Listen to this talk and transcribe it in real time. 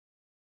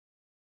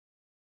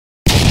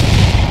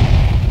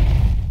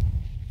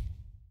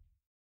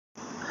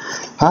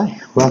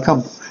Hi,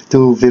 welcome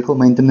to Vehicle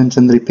Maintenance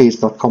and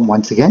Repairs.com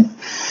once again.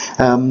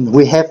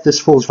 We have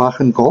this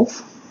Volkswagen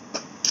Golf.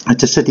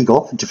 It's a Citi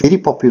Golf. It's a very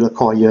popular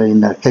car here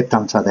in Cape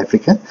Town, South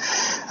Africa.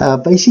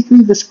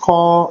 Basically, this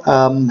car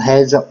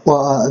has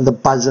the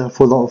buzzer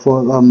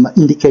for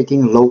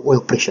indicating low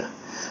oil pressure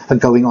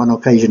going on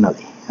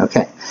occasionally.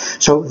 Okay,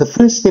 so the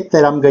first step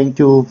that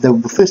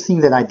the first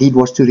thing that I did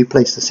was to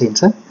replace the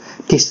sensor.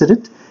 Tested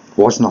it,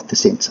 was not the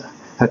sensor.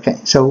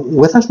 Okay, so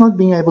with us not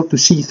being able to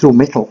see through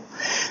metal,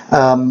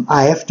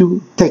 I have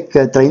to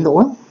drain the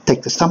oil,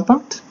 take the sump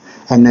out,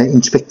 and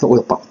inspect the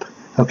oil pump.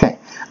 Okay,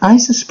 I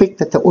suspect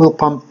that the oil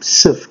pump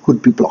sieve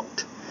could be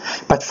blocked,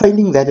 but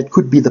failing that, it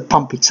could be the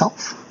pump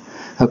itself.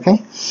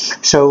 Okay,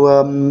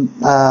 so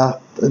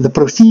the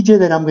procedure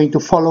that I'm going to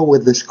follow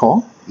with this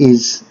car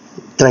is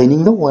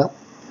draining the oil,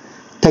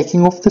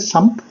 taking off the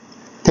sump,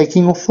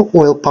 taking off the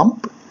oil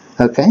pump.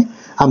 Okay,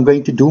 I'm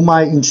going to do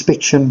my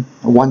inspection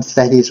once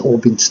that has all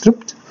been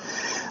stripped.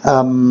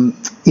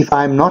 If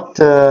I'm not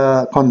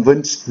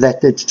convinced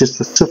that it's just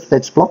the sieve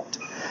that's blocked,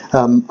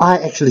 I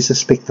actually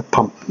suspect the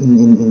pump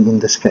in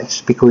this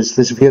case, because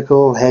this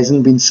vehicle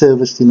hasn't been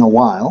serviced in a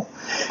while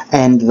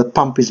and the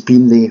pump has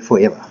been there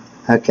forever.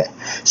 Okay,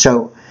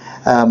 so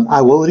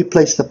I will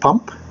replace the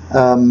pump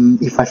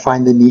if I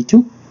find the need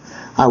to.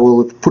 I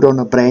will put on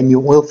a brand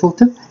new oil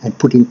filter and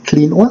put in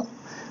clean oil,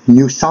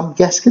 new sump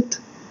gasket.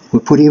 We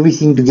put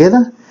everything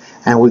together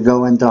and we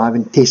go and drive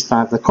and test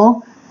drive the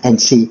car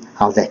and see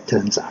how that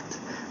turns out.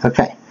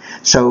 Okay,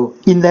 so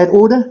in that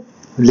order,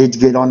 let's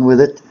get on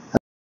with it.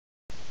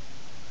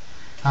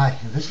 Hi,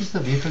 this is the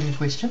vehicle in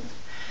question.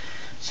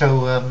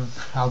 So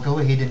I'll go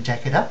ahead and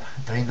jack it up,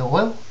 drain the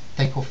oil,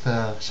 take off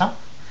the sump,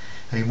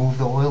 remove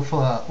the oil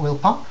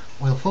pump,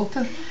 oil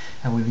filter,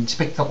 and we'll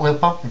inspect the oil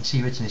pump and see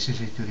if it's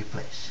necessary to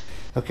replace.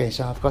 Okay,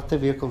 so I've got the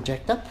vehicle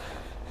jacked up.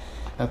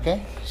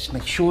 Okay, just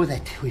make sure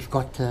that we've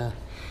got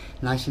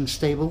nice and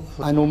stable.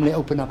 I normally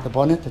open up the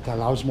bonnet. It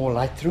allows more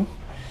light through,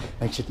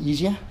 makes it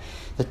easier.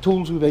 The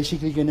tools we're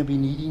basically going to be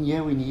needing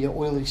here, we need an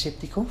oil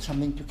receptacle,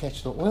 something to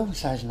catch the oil,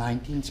 size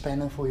 19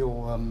 spanner for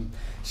your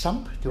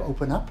sump to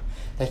open up.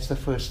 That's the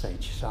first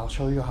stage. So I'll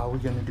show you how we're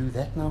going to do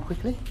that now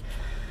quickly.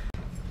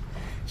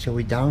 So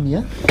we're down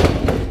here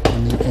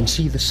and you can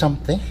see the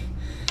sump there.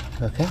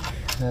 Okay,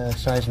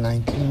 size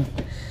 19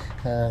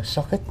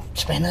 socket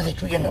spanner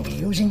that we're going to be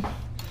using.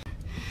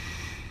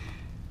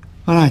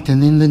 Alright,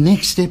 and then the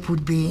next step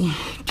would be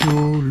to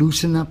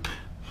loosen up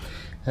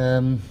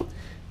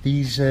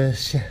these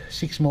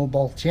 6mm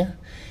bolts here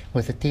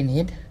with a 10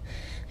 head.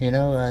 You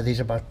know,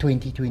 there's about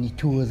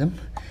 22 of them.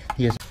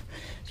 Here's.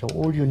 So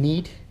all you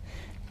need,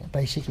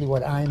 basically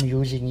what I'm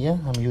using here,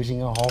 I'm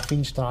using a 1/2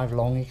 inch drive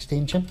long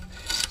extension,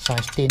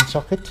 size 10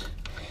 socket,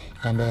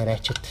 and a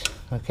ratchet.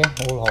 Okay,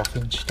 all 1/2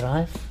 inch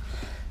drive.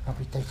 I'll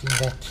be taking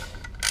that.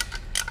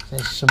 It's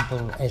as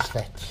simple as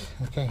that.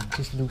 Okay,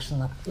 just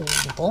loosen up all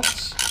the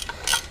bolts.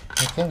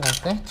 Okay,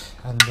 like that,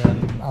 and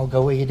I'll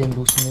go ahead and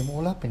loosen them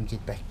all up and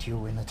get back to you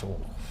when it's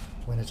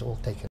all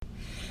taken.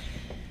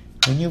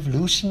 When you've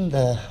loosened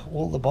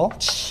all the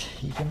bolts,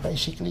 you can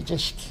basically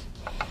just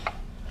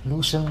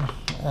loosen,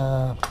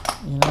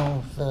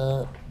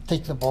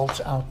 take the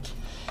bolts out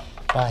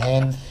by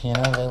hand. You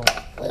know,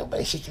 they'll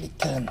basically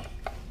turn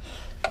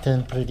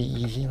pretty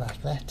easy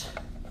like that.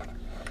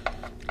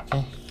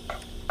 Okay,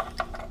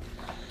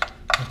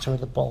 that's what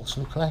the bolts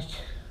look like.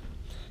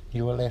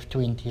 You will have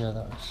 20 of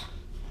those.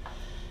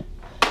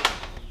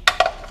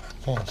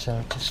 Okay,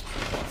 so just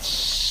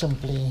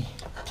simply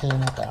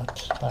turn it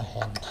out by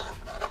hand.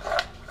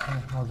 Okay,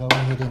 I'll go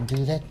ahead and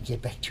do that and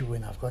get back to you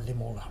when I've got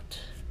them all out.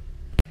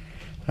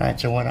 Right,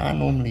 so what I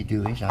normally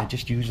do is I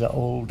just use the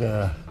old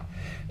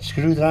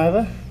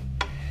screwdriver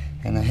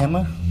and a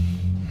hammer,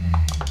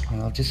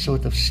 and I'll just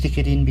sort of stick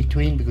it in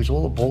between, because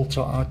all the bolts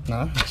are out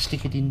now. I'll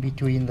stick it in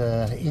between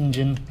the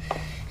engine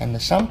and the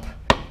sump,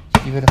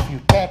 give it a few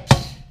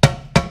taps,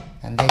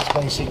 and that's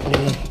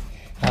basically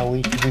how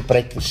we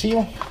break the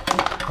seal.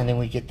 And then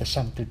we get the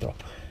sump to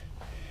drop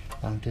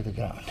down to the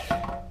ground.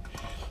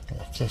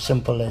 It's as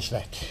simple as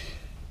that.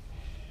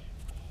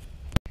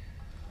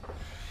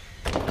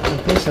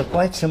 Okay, so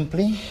quite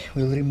simply,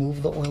 we'll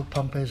remove the oil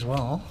pump as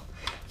well,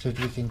 so that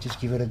we can just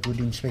give it a good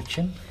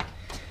inspection.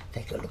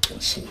 Take a look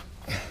and see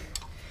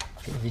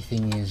if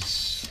everything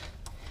is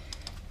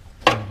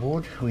on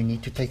board. We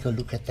need to take a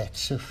look at that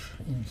sieve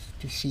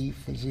to see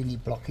if there's any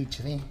blockage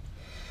there.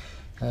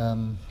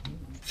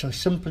 So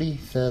simply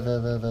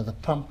the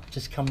pump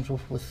just comes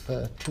off with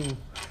 2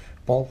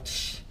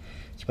 bolts.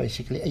 It's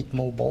basically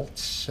 8mm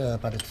bolts,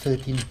 but at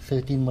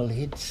 13mm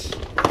heads,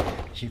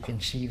 as you can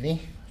see there.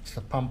 It's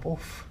the pump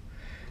off.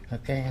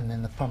 Okay, and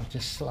then the pump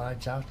just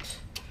slides out.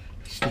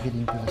 Stick it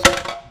into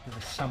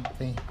the sump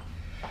there.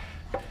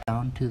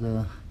 Down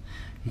to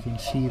you can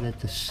see that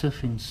the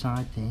sieve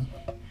inside there,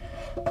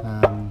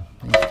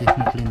 there's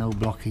definitely no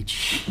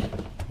blockage.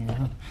 You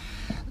know,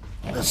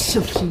 the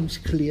sieve seems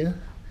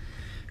clear.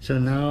 So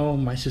now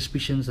my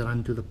suspicions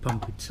run to the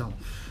pump itself.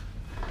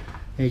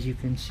 As you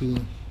can see,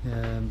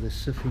 the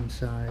sieve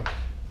inside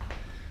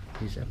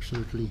is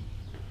absolutely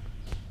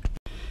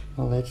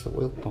Well, that's the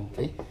oil pump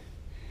there.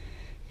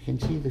 You can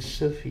see the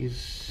surf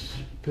is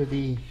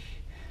pretty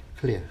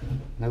clear,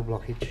 no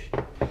blockage.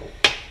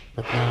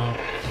 But now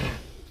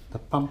the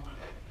pump,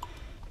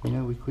 you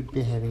know, we could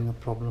be having a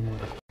problem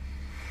with it.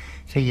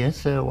 So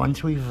yes,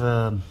 once we've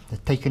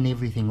taken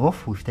everything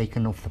off, we've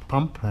taken off the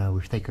pump,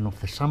 we've taken off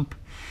the sump,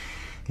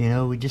 you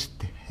know, we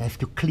just have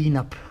to clean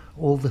up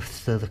all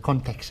the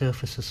contact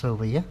surfaces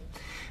over here.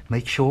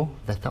 Make sure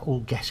that the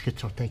old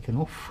gaskets are taken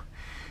off,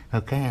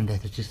 okay, and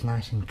that it's just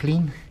nice and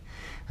clean.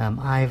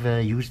 I've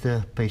used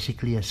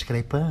basically a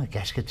scraper, a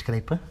gasket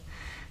scraper,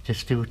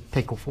 just to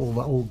take off all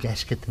the old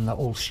gasket and the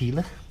old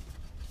sealer.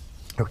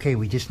 Okay,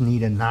 we just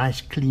need a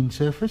nice clean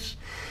surface,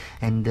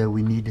 and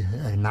we need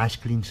a nice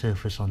clean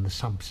surface on the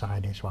sump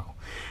side as well.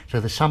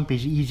 So the sump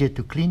is easier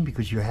to clean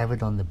because you have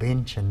it on the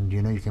bench, and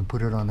you know, you can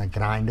put it on a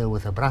grinder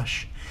with a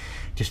brush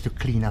just to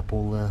clean up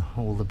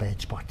all the bad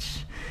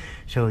spots.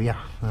 So yeah,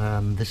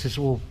 this is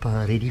all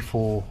ready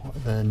for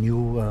the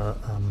new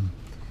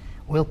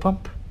oil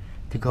pump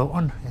to go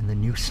on and the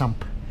new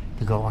sump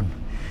to go on.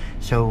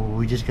 So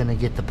we're just going to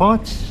get the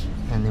parts,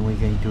 and then we're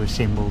going to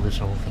assemble this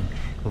whole thing.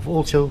 We've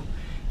also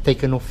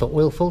taken off the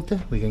oil filter.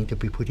 We're going to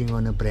be putting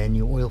on a brand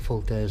new oil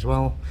filter as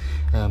well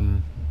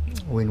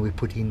when we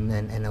put in,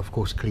 and of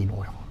course clean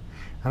oil.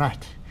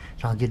 Alright,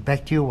 so I'll get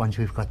back to you once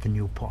we've got the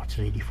new parts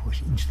ready for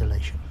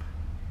installation.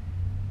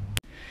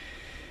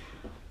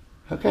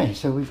 Okay,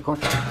 so we've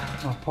got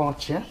our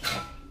parts here.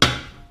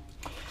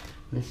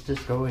 Let's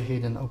just go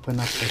ahead and open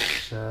up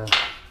this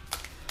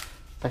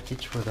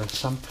package for the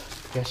sump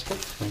gasket.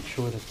 Make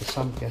sure that the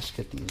sump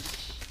gasket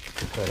is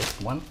the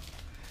correct one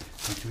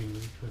that we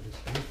need for this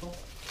vehicle.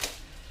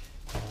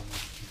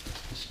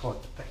 Let's discard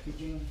the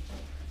packaging.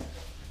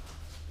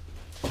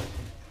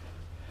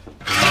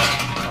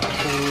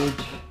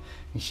 Forward.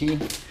 You see,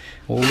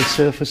 all the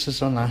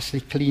surfaces are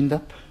nicely cleaned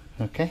up.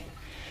 Okay,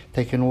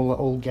 taken all the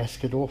old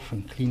gasket off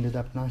and cleaned it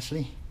up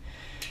nicely.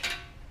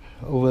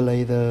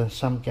 Overlay the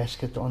sump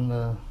gasket on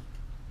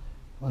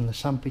the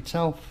sump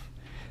itself.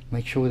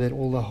 Make sure that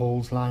all the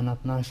holes line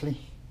up nicely.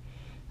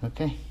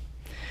 Okay,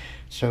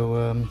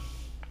 so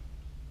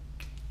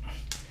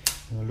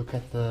we'll look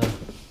at the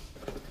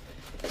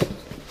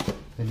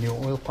new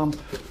oil pump.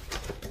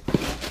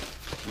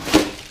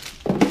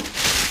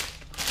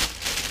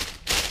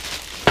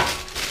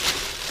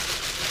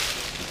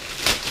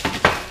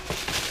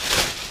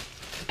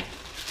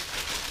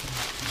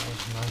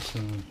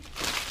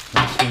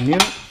 Nice and new.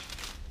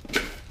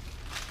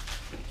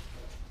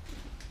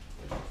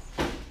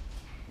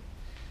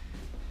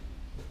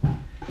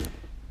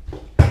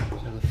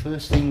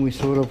 First thing we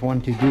sort of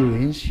want to do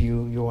is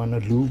you want to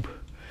lube,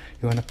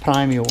 you want to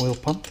prime your oil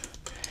pump.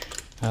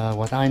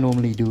 What I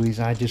normally do is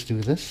I just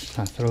do this.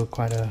 I throw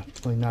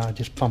I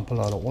just pump a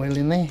lot of oil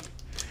in there.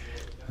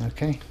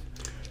 Okay,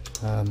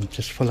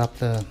 just fill up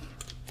the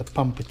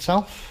pump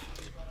itself.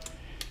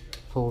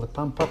 Fill the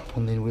pump up,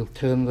 and then we'll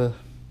turn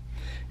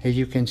as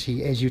you can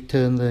see, as you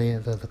turn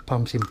the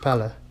pump's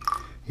impeller,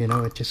 you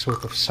know, it just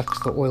sort of sucks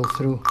the oil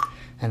through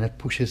and it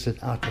pushes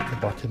it out at the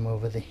bottom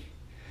over there.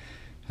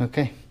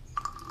 Okay.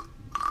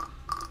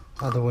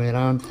 Other way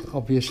around,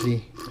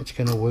 obviously it's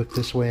going to work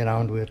this way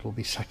around where it will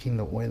be sucking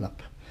the oil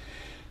up,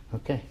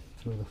 okay,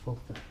 through the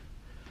filter,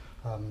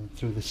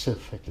 through the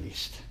sieve at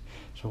least.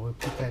 So we'll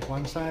put that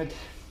one side.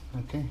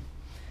 Okay,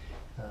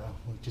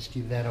 we'll just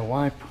give that a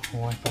wipe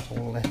up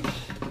all that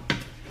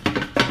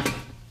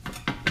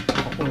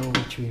oil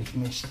which we've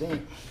missed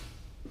there,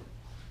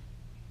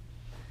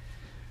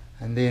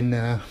 and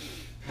then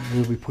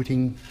we'll be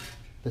putting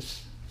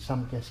this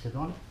sump gasket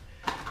on.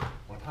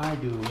 What I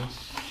do is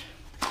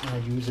I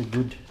use a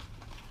good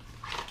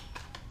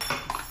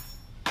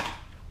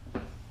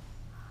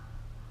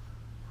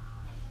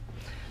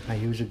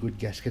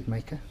gasket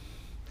maker.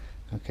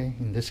 Okay,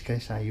 in this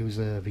case I use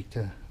a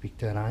Victor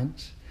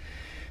Rhines.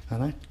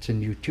 Alright, it's a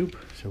new tube,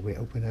 so we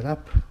open it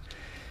up,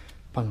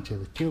 puncture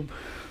the tube,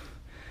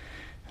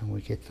 and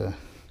we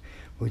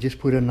just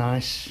put a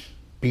nice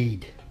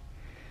bead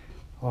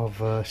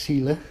of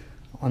sealer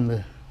on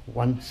the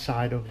one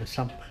side of the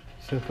sump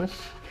surface.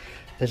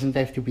 Doesn't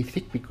have to be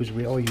thick because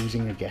we are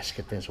using a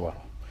gasket as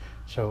well.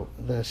 So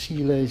the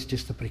sealer is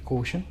just a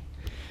precaution,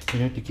 you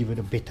know, to give it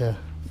a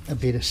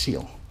better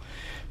seal.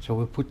 So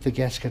we'll put the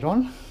gasket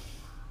on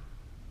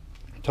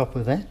top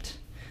of that,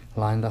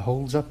 line the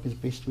holes up as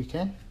best we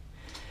can,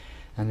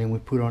 and then we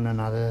put on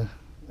another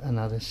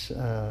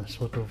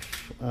sort of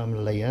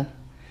layer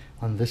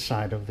on this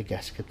side of the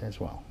gasket as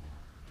well.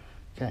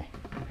 Okay,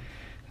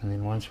 and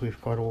then once we've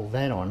got all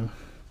that on,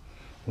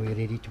 we're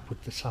ready to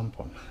put the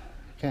sump on.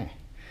 Okay.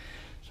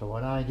 So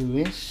what I do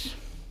is,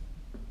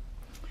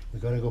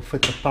 we've got to go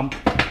fit the pump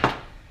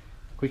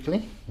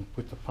quickly. We'll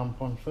put the pump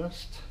on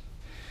first.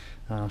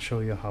 I'll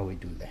show you how we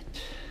do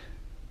that.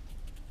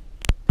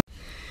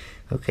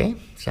 Okay,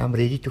 so I'm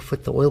ready to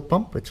fit the oil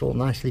pump. It's all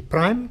nicely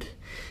primed.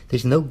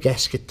 There's no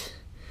gasket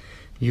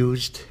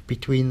used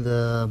between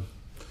the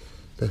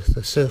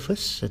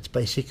surface. It's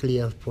basically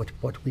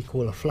what we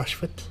call a flush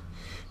fit.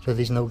 So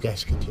there's no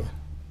gasket here.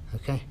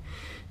 Okay,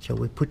 so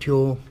we put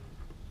your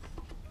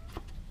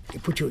you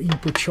put your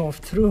input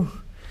shaft through.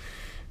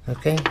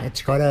 Okay,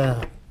 it's got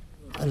a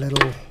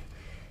little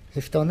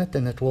lift on it,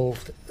 and it will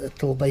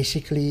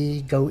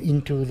basically go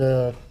into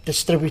the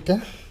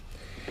distributor,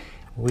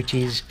 which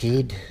is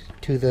geared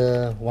to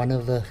the one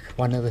of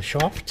the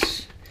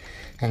shafts,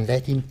 and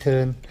that in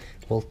turn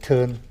will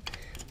turn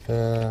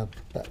the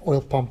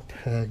oil pump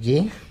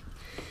gear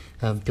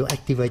to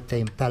activate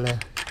the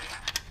impeller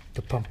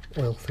to pump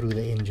oil through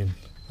the engine.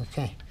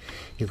 Okay,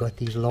 you got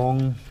these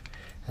long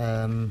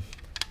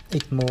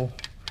 8mm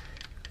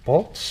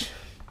bolts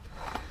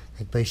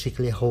that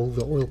basically hold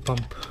the oil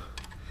pump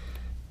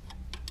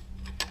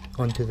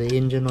onto the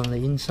engine on the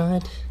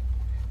inside.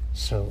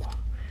 So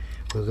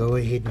we'll go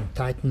ahead and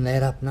tighten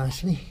that up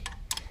nicely,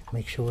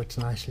 make sure it's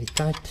nicely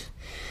tight.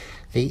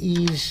 There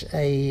is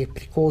a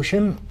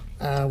precaution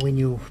when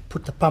you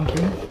put the pump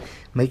in.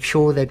 Make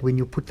sure that when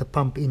you put the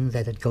pump in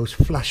that it goes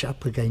flush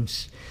up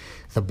against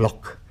the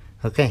block.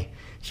 Okay,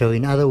 so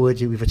in other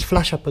words, if it's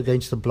flush up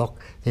against the block,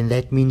 then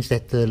that means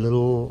that the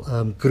little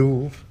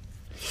groove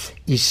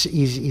is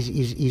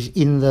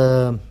in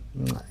the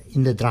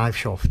drive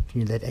shaft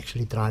that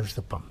actually drives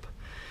the pump.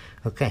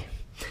 Okay,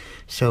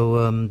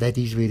 so that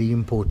is very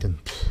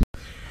important.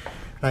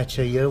 Right,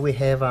 so here we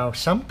have our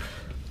sump,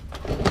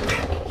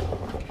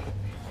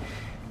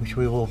 which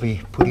we will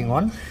be putting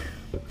on.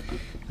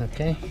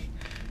 Okay,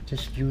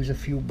 just use a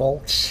few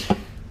bolts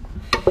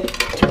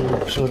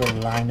to sort of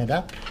line it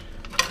up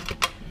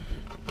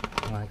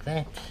like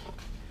that.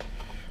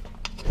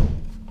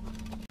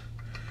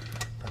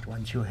 But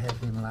once you have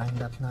them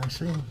lined up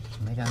nicely,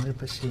 make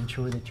 100%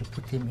 sure that you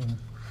put them in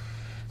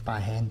by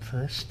hand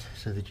first,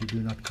 so that you do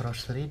not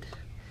cross thread.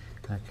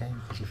 Okay,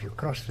 because if you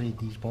cross thread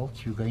these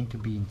bolts, you're going to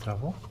be in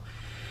trouble.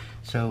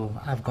 So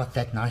I've got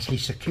that nicely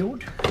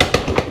secured.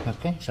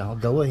 Okay, so I'll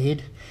go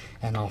ahead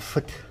and I'll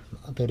fit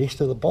the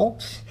rest of the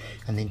bolts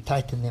and then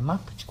tighten them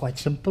up. It's quite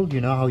simple. You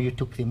know how you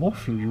took them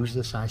off. You use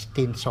the size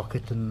 10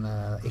 socket and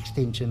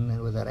extension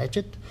with a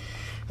ratchet.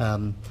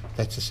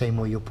 That's the same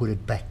way you put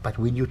it back. But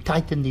when you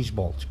tighten these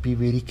bolts, be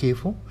very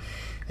careful.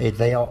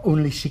 They are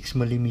only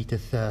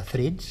 6mm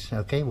threads,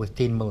 okay, with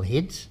 10mm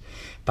heads.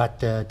 But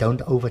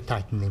don't over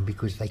tighten them,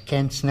 because they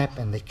can snap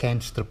and they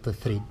can strip the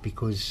thread,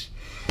 because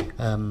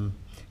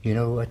you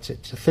know, it's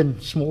a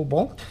thin, small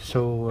bolt,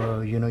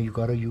 so you know, you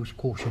got to use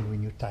caution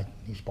when you tighten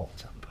these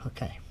bolts up.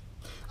 Okay,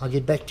 I'll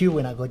get back to you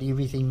when I got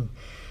everything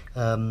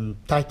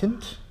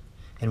tightened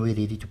and we're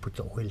ready to put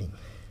the oil in.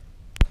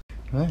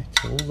 Right,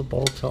 so all the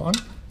bolts are on,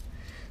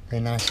 they're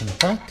nice and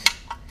tight.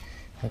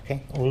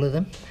 Okay, all of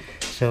them.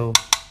 So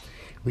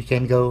we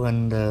can go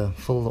and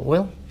fill the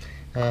oil,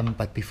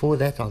 but before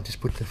that I'll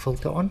just put the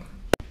filter on.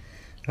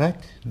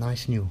 Right,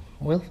 nice new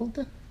oil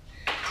filter,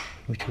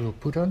 which we'll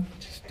put on.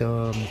 Just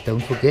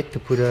don't forget to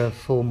put a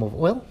film of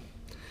oil,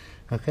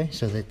 okay,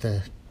 so that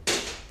the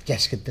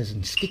gasket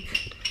doesn't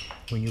stick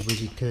when you're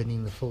busy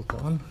turning the filter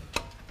on.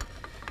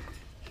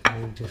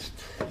 We'll just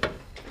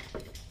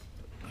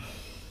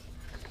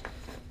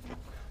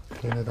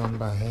turn it on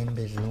by hand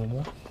as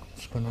normal.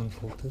 Spin-on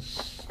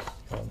filters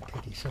are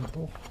pretty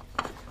simple.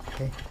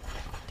 Okay,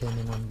 turn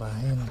it on by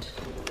hand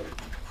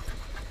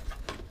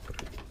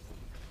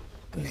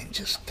and then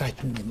just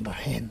tighten them by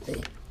hand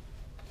there.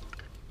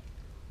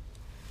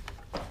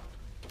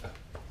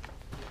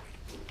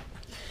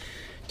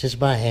 Just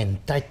by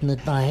hand, tighten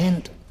it by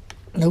hand,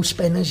 no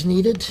spanners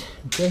needed.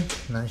 Okay,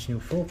 nice new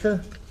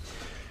filter,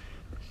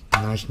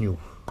 nice new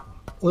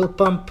oil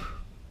pump,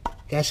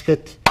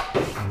 gasket,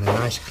 and a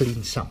nice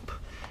clean sump.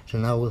 So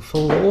now we'll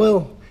fill the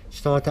oil,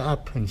 start it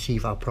up, and see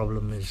if our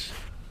problem has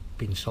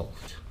been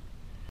solved.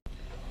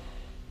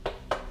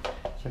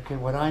 So, okay,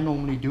 what I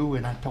normally do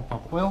when I top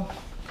up oil,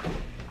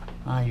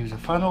 I use a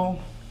funnel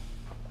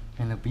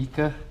and a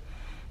beaker,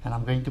 and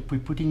I'm going to be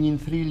putting in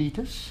 3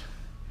 liters.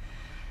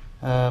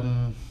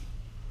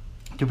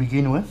 To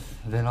begin with,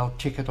 then I'll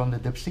check it on the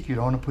dipstick. You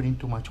don't want to put in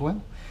too much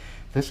oil.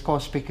 This car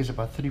spec is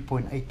about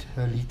 3.8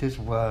 liters,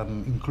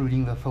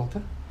 including the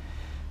filter,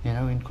 you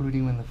know,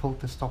 including when the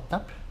filter stopped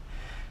up.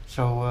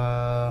 So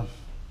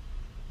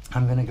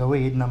I'm going to go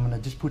ahead and I'm going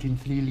to just put in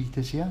 3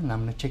 liters here, and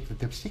I'm going to check the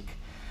dipstick.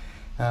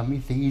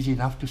 If they're easy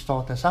enough to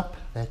start us up,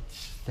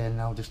 then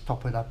I'll just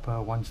top it up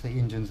once the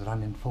engine's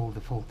run, and fill the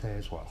filter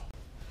as well.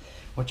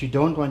 What you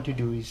don't want to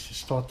do is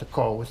start the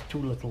car with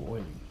too little oil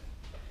in.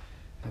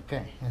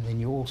 Okay, and then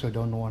you also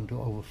don't want to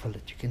overfill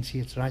it. You can see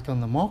it's right on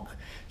the mark.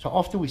 So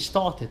after we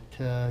start it,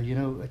 you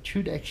know, it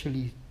should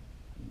actually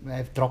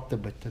have dropped a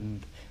bit,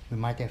 and we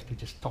might have to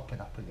just top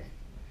it up again.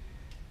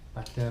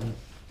 But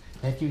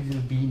that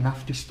will be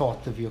enough to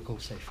start the vehicle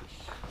safely.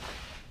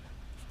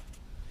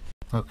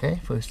 Okay,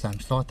 first time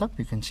start up,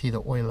 you can see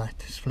the oil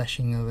light is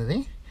flashing over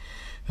there.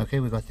 Okay,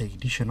 we got the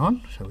ignition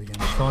on, so we're going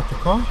to start the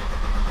car.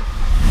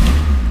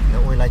 The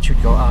oil light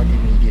should go out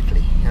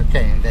immediately.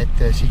 Okay, and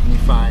that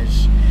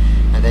signifies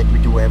that we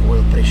do have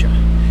oil pressure.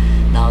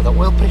 Now the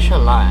oil pressure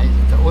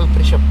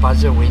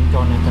buzzer went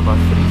on at about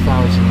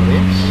 3,000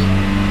 revs.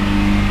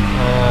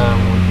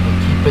 We'll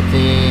keep it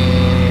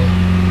there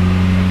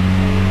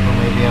for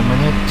maybe a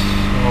minute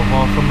or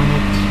half a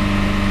minute,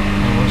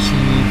 and we'll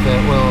see the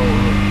oil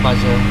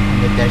buzzer on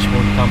the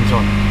dashboard comes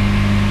on.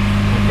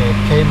 Okay,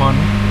 it came on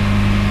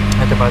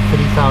at about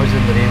 3,000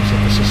 revs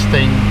at a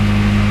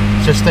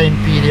sustained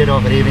period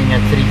of revving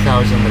at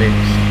 3,000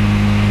 revs.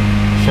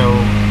 So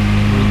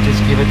we'll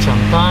just give it some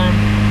time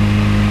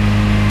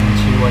and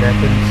see what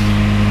happens.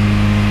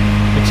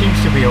 It seems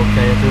to be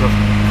okay. It would have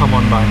come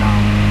on by now.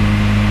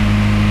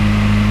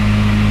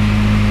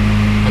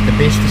 But the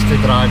best is to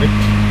drive it,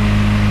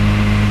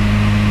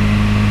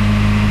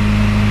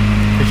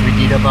 because we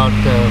did about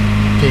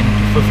 10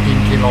 to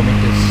 15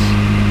 kilometers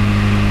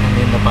and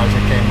then the buzzer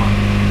came on.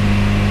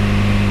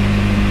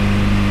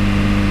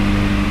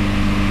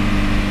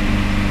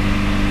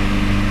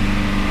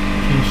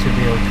 Seems to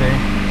be okay.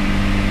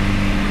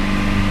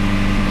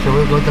 So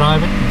we'll go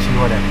drive it and see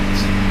what happens.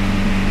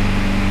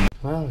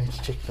 Well, let's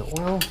check the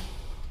oil.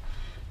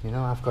 You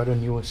know, I've got a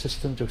new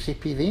assistant,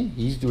 Citi there.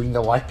 He's doing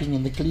the wiping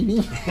and the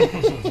cleaning.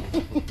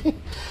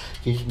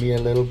 Gives me a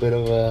little bit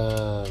of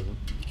a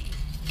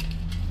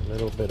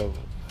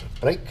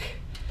break,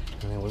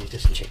 and then we'll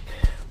just check.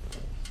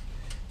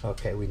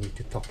 Okay, we need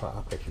to top her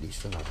up at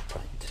least another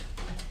pint.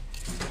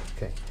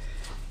 Okay,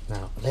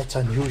 now that's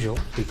unusual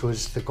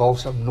because the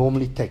Golfs I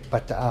normally take,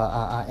 but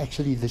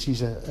actually this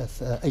is a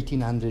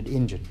 1800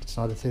 engine. It's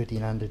not a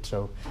 1300,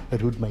 so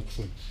it would make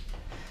sense.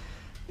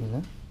 You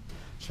know.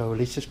 So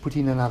let's just put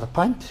in another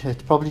pint.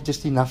 It's probably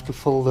just enough to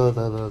fill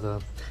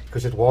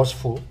because it was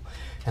full,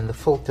 and the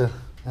filter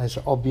has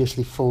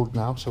obviously filled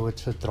now, so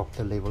it's dropped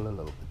the level a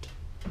little bit.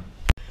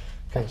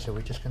 Okay, so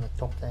we're just going to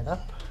top that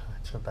up.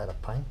 It's about a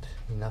pint,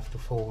 enough to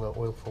fill the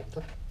oil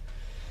filter.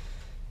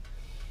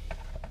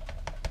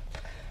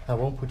 I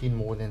won't put in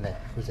more than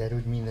that because that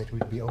would mean that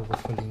we'd be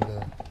overfilling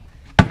it.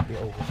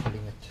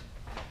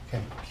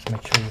 Okay, just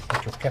make sure you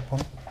put your cap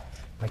on.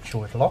 Make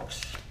sure it locks.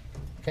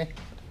 Okay,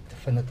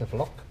 definitive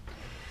lock.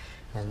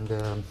 And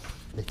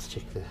let's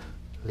check the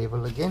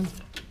level again,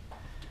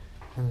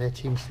 and that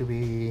seems to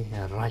be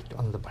right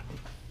on the button.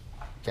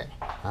 Okay,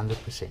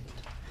 100%.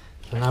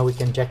 So now we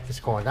can jack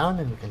this car down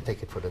and we can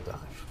take it for the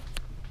drive.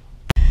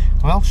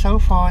 Well, so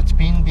far it's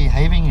been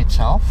behaving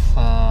itself.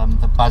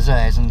 The buzzer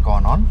hasn't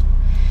gone on.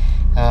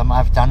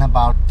 I've done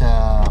about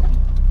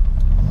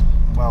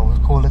well,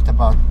 we'll call it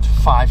about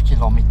 5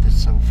 kilometers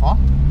so far.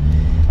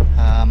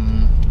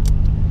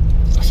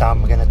 So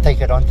I'm going to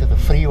take it onto the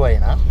freeway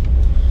now,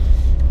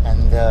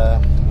 and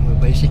we'll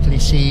basically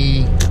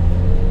see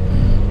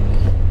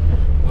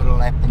what will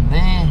happen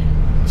there.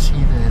 See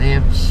the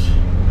revs.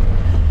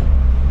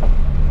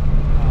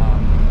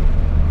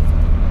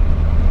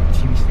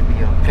 Seems to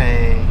be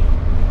okay.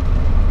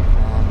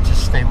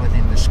 Just stay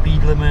within the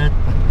speed limit,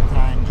 but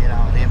try and get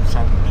our revs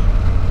up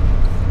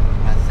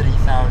at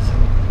 3,000.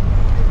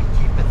 Maybe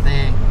keep it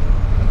there,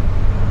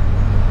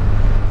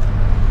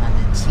 and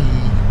then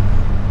see.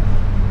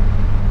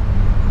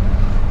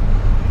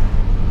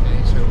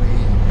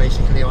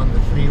 Basically on the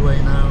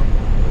freeway now.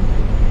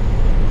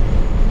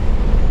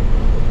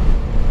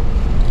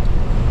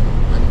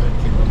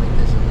 100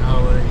 kilometers an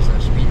hour is our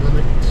speed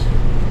limit.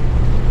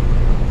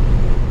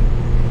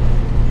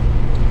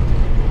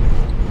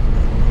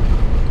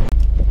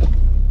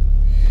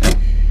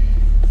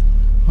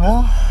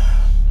 Well,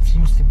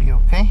 seems to be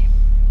okay.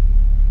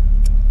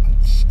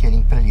 It's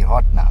getting pretty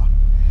hot now,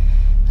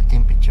 the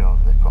temperature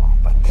of the car,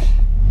 but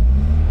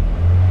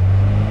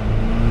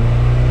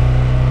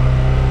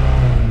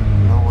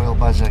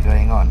buzzer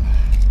going on.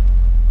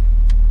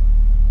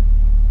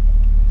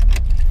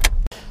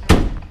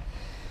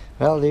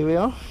 Well, there we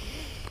are.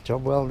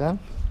 Job well done.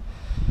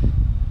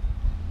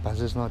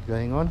 Buzzer's not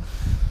going on.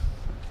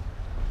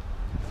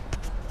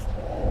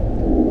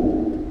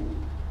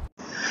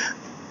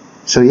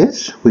 So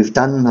yes, we've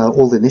done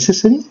all the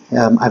necessary.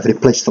 I've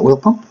replaced the oil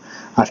pump.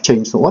 I've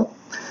changed the oil.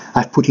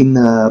 I've put in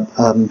a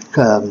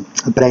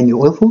brand new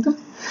oil filter.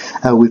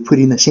 We put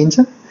in a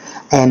sensor,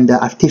 and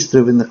I've test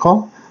driven the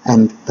car,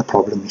 and the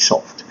problem is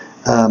solved.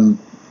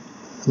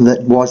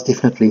 That was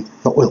definitely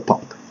the oil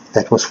pump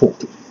that was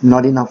faulty.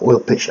 Not enough oil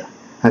pressure.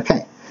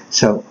 Okay,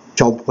 so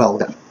job well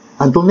done.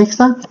 Until next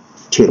time,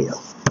 cheerio.